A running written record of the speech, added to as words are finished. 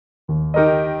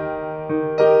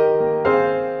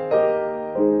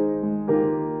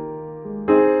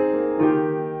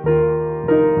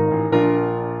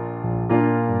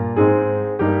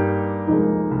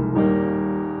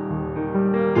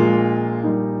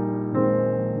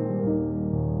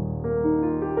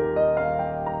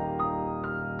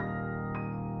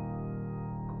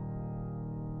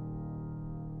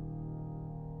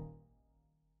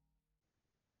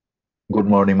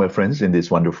morning, my friends, in this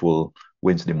wonderful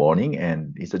Wednesday morning.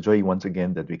 And it's a joy once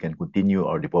again that we can continue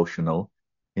our devotional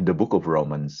in the book of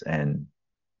Romans. And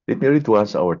let me read to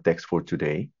us our text for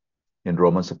today in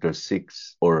Romans chapter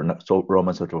 6, or not, so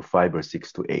Romans chapter 5, verse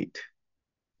 6 to 8.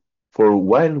 For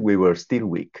while we were still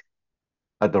weak,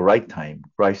 at the right time,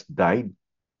 Christ died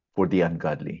for the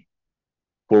ungodly.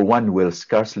 For one will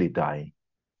scarcely die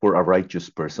for a righteous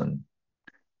person,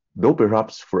 though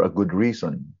perhaps for a good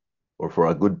reason, or for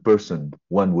a good person,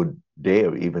 one would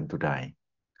dare even to die.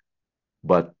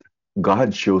 But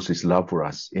God shows his love for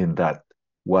us in that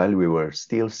while we were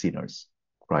still sinners,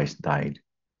 Christ died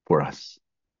for us.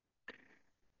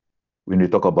 When we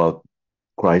talk about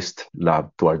Christ's love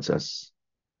towards us,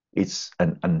 it's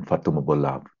an unfathomable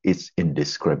love. It's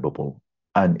indescribable,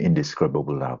 an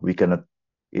indescribable love. We cannot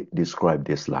describe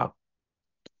this love.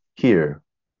 Here,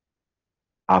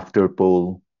 after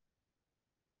Paul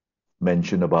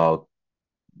mentioned about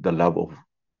the love of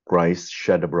Christ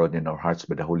shed abroad in our hearts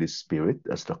by the Holy Spirit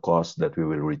as the cause that we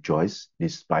will rejoice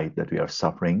despite that we are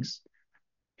sufferings,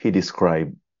 he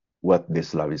described what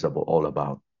this love is all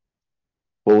about.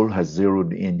 Paul has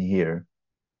zeroed in here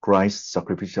Christ's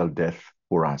sacrificial death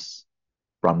for us,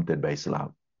 prompted by his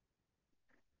love.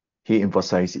 He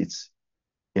emphasized its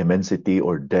immensity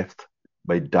or depth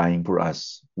by dying for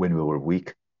us when we were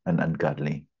weak and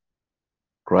ungodly.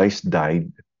 Christ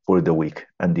died for the weak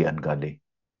and the ungodly.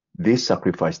 This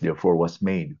sacrifice, therefore, was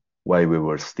made while we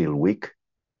were still weak,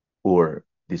 or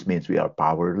this means we are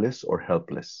powerless or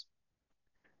helpless.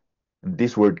 And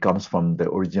this word comes from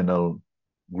the original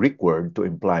Greek word to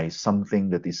imply something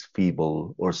that is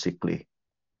feeble or sickly.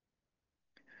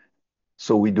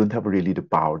 So we don't have really the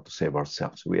power to save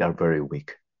ourselves. We are very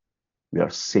weak. We are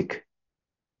sick.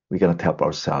 We cannot help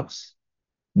ourselves.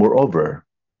 Moreover,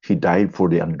 he died for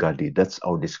the ungodly. That's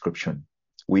our description.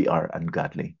 We are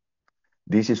ungodly.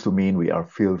 This is to mean we are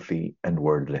filthy and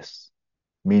wordless.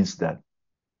 Means that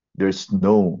there's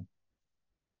no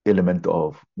element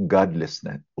of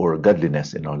godlessness or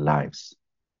godliness in our lives.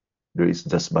 There is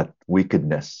just but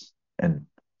wickedness and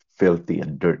filthy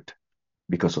and dirt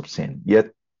because of sin. Yet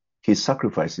he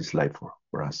sacrificed his life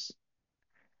for us.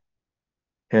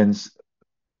 Hence,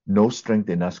 no strength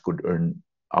in us could earn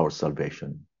our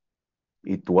salvation.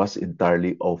 It was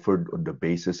entirely offered on the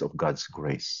basis of God's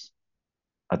grace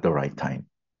at the right time.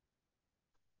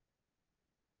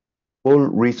 Paul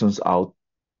reasons out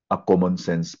a common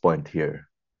sense point here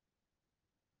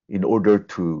in order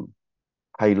to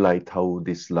highlight how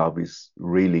this love is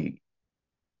really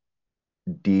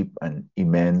deep and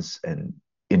immense and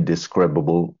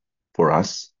indescribable for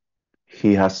us.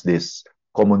 He has this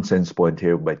common sense point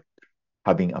here by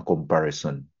having a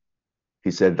comparison.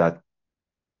 He said that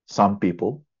some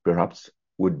people, perhaps,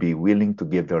 would be willing to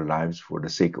give their lives for the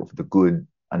sake of the good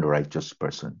and righteous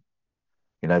person.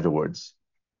 In other words,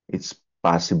 it's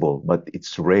possible, but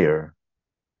it's rare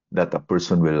that a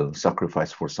person will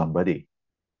sacrifice for somebody.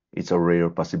 It's a rare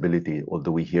possibility,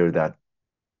 although we hear that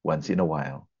once in a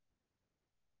while.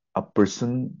 A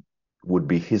person would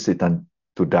be hesitant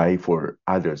to die for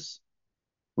others,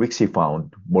 which he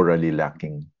found morally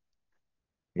lacking,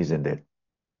 isn't it?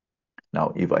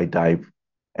 Now, if I die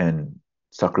and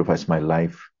sacrifice my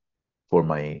life for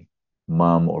my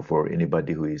mom or for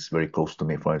anybody who is very close to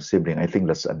me, for a sibling, I think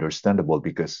that's understandable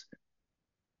because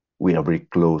we are very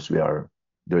close. There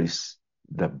is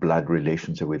the blood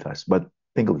relationship with us. But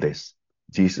think of this.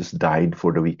 Jesus died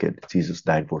for the wicked. Jesus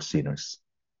died for sinners.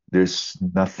 There's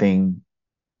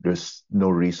no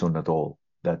reason at all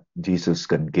that Jesus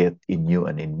can get in you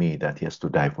and in me that he has to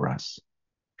die for us.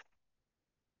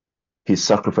 He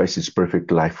sacrificed his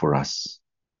perfect life for us.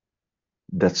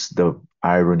 That's the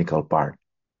ironical part.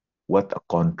 What a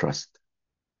contrast.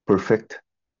 Perfect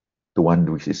to one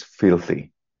which is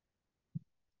filthy.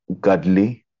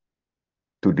 Godly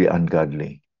to the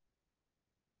ungodly.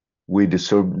 We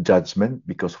deserve judgment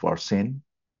because of our sin,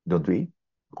 don't we?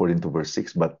 According to verse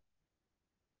 6. But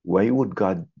why would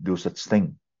God do such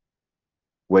thing?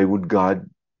 Why would God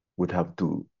would have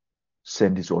to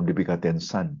send his only begotten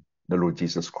Son, the Lord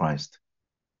Jesus Christ,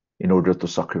 in order to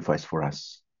sacrifice for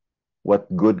us?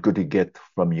 What good could he get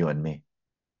from you and me?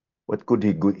 What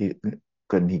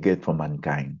can he get from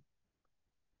mankind?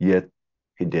 Yet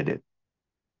he did it.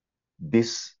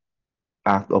 This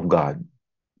act of God,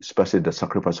 especially the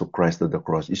sacrifice of Christ at the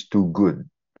cross, is too good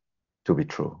to be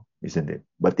true, isn't it?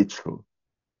 But it's true.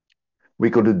 We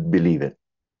couldn't believe it.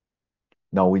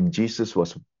 Now, when Jesus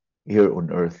was here on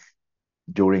earth,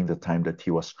 during the time that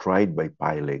he was tried by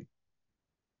Pilate,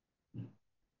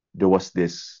 there was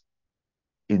this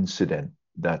incident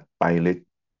that Pilate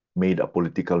made a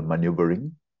political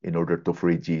maneuvering in order to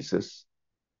free Jesus.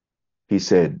 He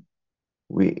said,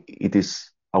 it is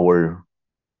our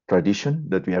tradition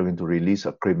that we are going to release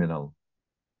a criminal.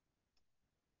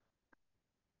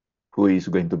 Who is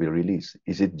going to be released?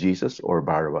 Is it Jesus or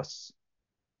Barabbas?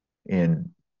 And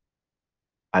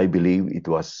I believe it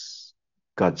was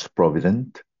God's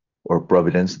providence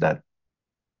that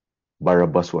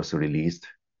Barabbas was released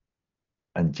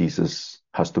and Jesus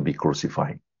has to be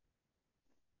crucified.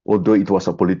 Although it was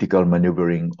a political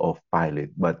maneuvering of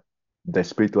Pilate, but the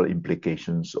spiritual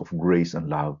implications of grace and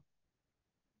love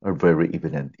are very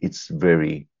evident. It's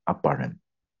very apparent.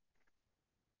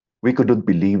 We couldn't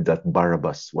believe that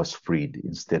Barabbas was freed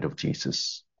instead of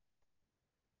Jesus.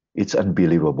 It's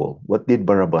unbelievable. What did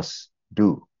Barabbas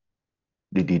do?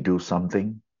 Did he do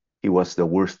something? He was the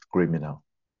worst criminal.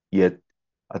 Yet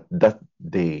at that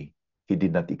day, he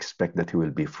did not expect that he will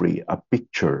be free. A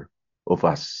picture of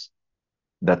us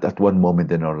that at one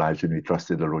moment in our lives when we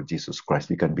trusted the Lord Jesus Christ,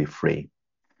 we can be free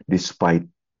despite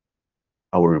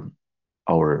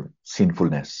our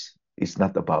sinfulness. It's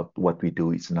not about what we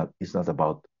do. It's not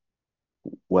about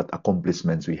what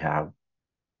accomplishments we have,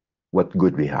 what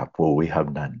good we have, for we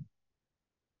have none.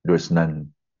 There's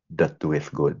none that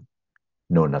doeth good.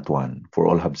 No, not one. For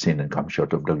all have sinned and come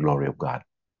short of the glory of God.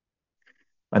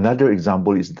 Another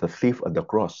example is the thief at the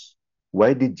cross.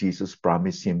 Why did Jesus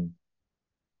promise him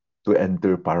to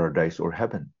enter paradise or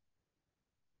heaven?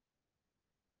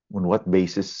 On what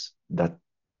basis that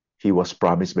he was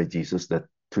promised by Jesus that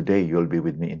today you'll be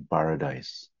with me in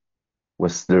paradise?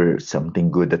 Was there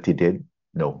something good that he did?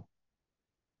 No.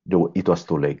 It was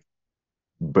too late.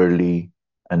 Barely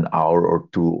an hour or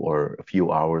two or a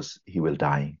few hours, he will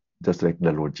die, just like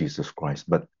the Lord Jesus Christ.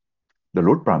 But the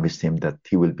Lord promised him that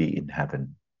he will be in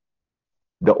heaven.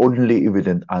 The only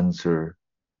evident answer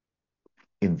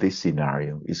in this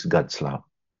scenario is God's love.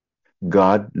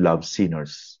 God loves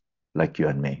sinners like you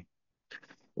and me.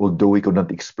 Although we could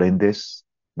not explain this,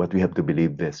 but we have to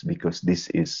believe this because this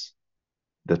is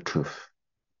the truth.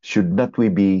 Should not we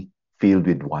be filled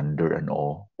with wonder and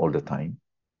awe all the time?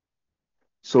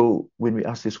 So when we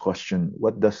ask this question,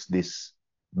 what does this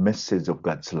message of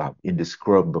God's love,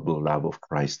 indescribable love of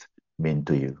Christ, mean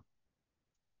to you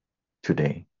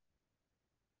today?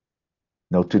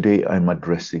 Now, today I'm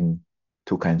addressing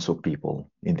two kinds of people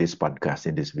in this podcast,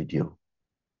 in this video.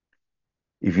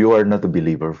 If you are not a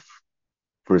believer,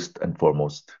 first and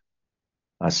foremost,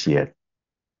 as yet,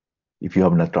 if you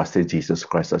have not trusted Jesus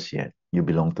Christ as yet, you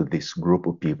belong to this group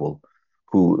of people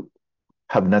who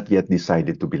have not yet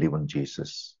decided to believe on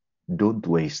Jesus. Don't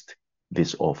waste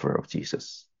this offer of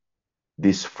Jesus,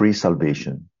 this free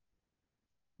salvation.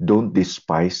 Don't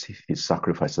despise his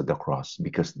sacrifice at the cross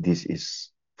because this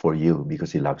is for you,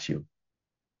 because he loves you.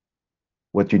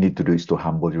 What you need to do is to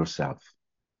humble yourself,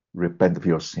 repent of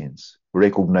your sins,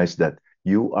 recognize that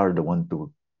you are the one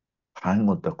to hang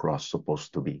on the cross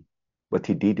supposed to be, but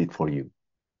he did it for you.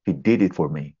 He did it for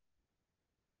me.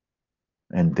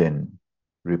 And then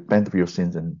repent of your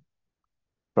sins and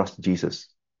trust Jesus.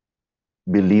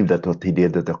 Believe that what he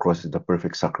did at the cross is the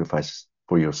perfect sacrifice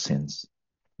for your sins.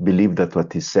 Believe that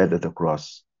what he said at the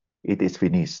cross, it is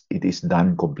finished. It is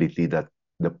done completely, that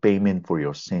the payment for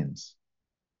your sins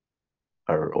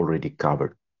are already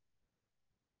covered.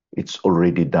 It's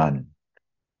already done.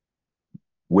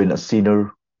 When a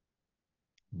sinner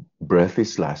breath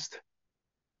is last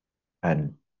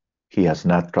and he has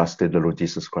not trusted the Lord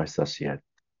Jesus Christ as yet,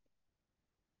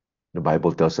 the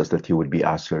Bible tells us that he would be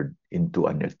ushered into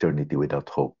an eternity without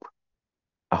hope,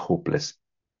 a hopeless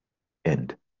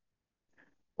end.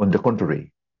 On the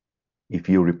contrary, if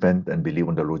you repent and believe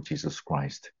on the Lord Jesus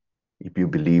Christ, if you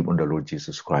believe on the Lord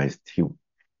Jesus Christ,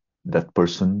 that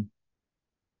person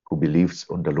who believes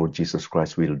on the Lord Jesus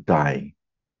Christ will die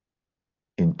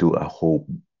into a hope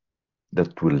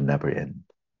that will never end.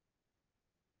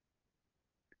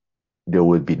 There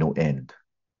will be no end.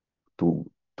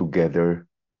 Together,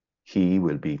 he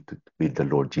will be with the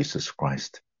Lord Jesus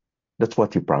Christ. That's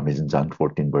what he promised in John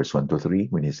 14, verse 1 to 3,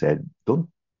 when he said, don't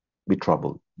be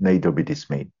troubled, neither be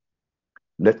dismayed.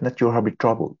 Let not your heart be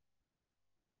troubled.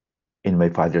 In my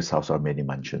Father's house are many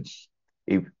mansions.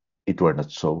 If it were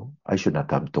not so, I should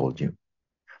not have told you.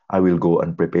 I will go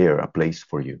and prepare a place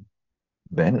for you.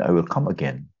 Then I will come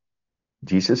again.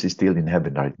 Jesus is still in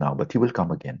heaven right now, but he will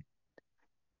come again.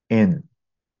 And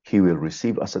he will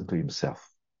receive us unto himself,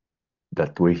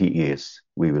 that where he is,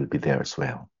 we will be there as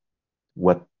well.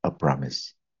 What a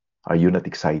promise. Are you not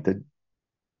excited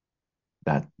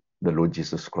that the Lord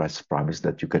Jesus Christ promised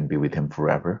that you can be with him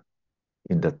forever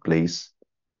in that place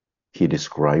he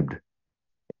described,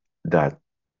 that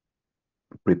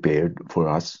prepared for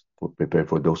us, prepared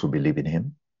for those who believe in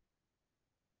him?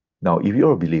 Now, if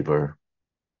you're a believer,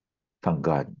 Thank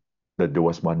God that there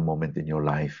was one moment in your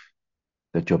life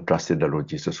that you have trusted the Lord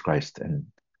Jesus Christ and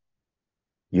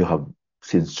you have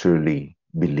sincerely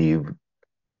believed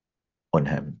on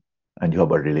Him and you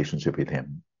have a relationship with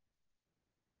Him.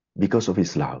 Because of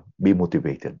His love, be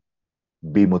motivated.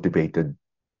 Be motivated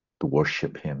to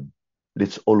worship Him.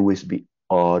 Let's always be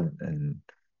awed and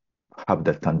have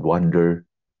that wonder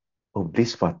of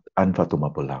this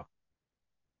unfathomable love.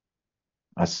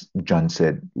 As John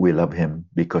said, we love Him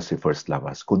because He first loved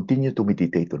us. Continue to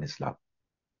meditate on His love.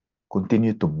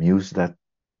 Continue to muse that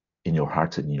in your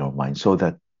hearts and in your mind so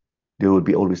that there will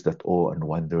be always that awe and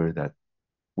wonder that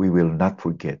we will not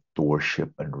forget to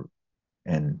worship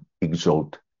and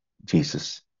exalt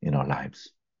Jesus in our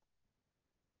lives.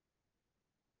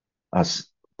 As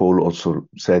Paul also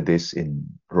said this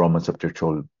in Romans chapter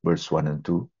 12, verse 1 and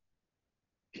 2,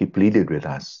 he pleaded with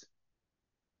us.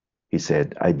 He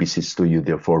said, I beseech to you,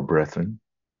 therefore, brethren,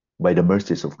 by the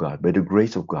mercies of God, by the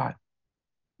grace of God,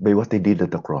 by what He did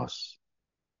at the cross,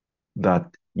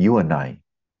 that you and I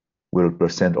will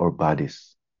present our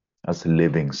bodies as a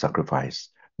living sacrifice.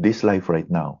 This life right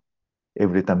now,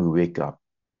 every time we wake up,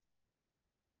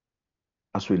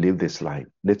 as we live this life,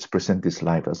 let's present this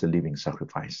life as a living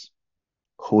sacrifice,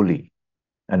 holy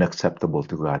and acceptable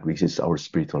to God, which is our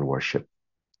spiritual worship.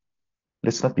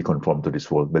 Let's not be conformed to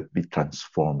this world, but be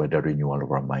transformed by the renewal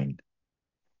of our mind,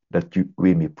 that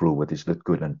we may prove what is the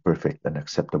good and perfect and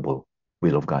acceptable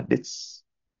will of God. Let's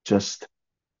just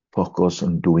focus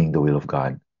on doing the will of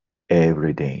God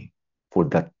every day, for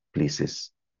that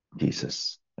pleases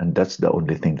Jesus. And that's the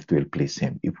only thing that will please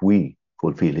Him, if we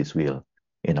fulfill His will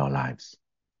in our lives.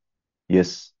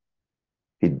 Yes,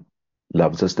 He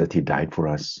loves us, that He died for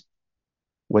us.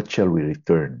 What shall we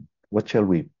return? What shall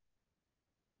we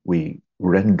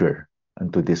render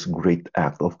unto this great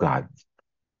act of God,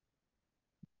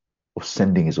 of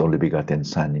sending His only begotten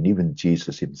Son, and even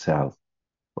Jesus Himself,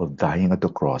 of dying at the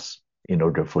cross in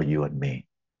order for you and me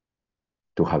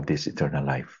to have this eternal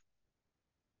life?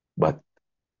 But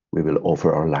we will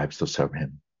offer our lives to serve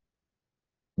Him,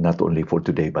 not only for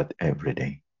today, but every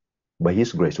day. By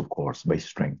His grace, of course, by His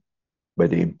strength, by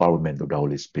the empowerment of the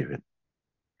Holy Spirit.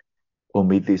 Oh,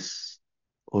 may this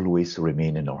always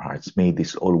remain in our hearts. May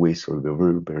this always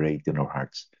reverberate in our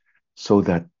hearts so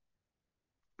that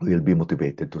we'll be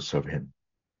motivated to serve Him,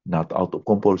 not out of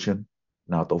compulsion,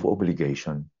 not of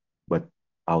obligation, but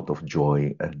out of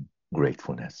joy and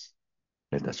gratefulness.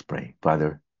 Let us pray.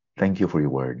 Father, thank you for your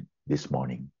word this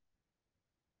morning.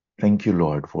 Thank you,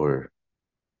 Lord, for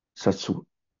such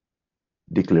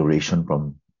declaration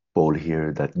from Paul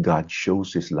here that God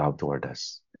shows His love toward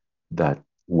us, that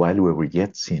while we were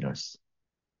yet sinners,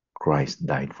 Christ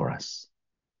died for us.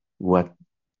 What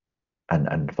an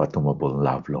unfathomable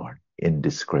love, Lord,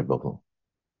 indescribable.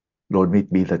 Lord, may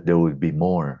it be that there will be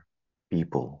more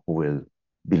people who will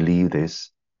believe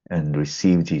this and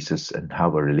receive Jesus and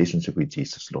have a relationship with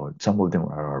Jesus, Lord. Some of them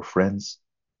are our friends,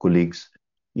 colleagues,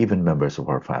 even members of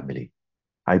our family.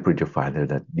 I pray, dear Father,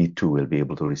 that they too will be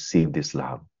able to receive this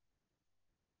love,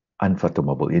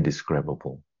 unfathomable,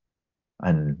 indescribable,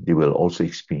 and they will also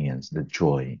experience the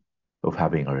joy of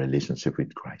having a relationship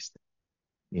with Christ.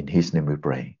 In His name we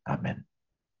pray. Amen.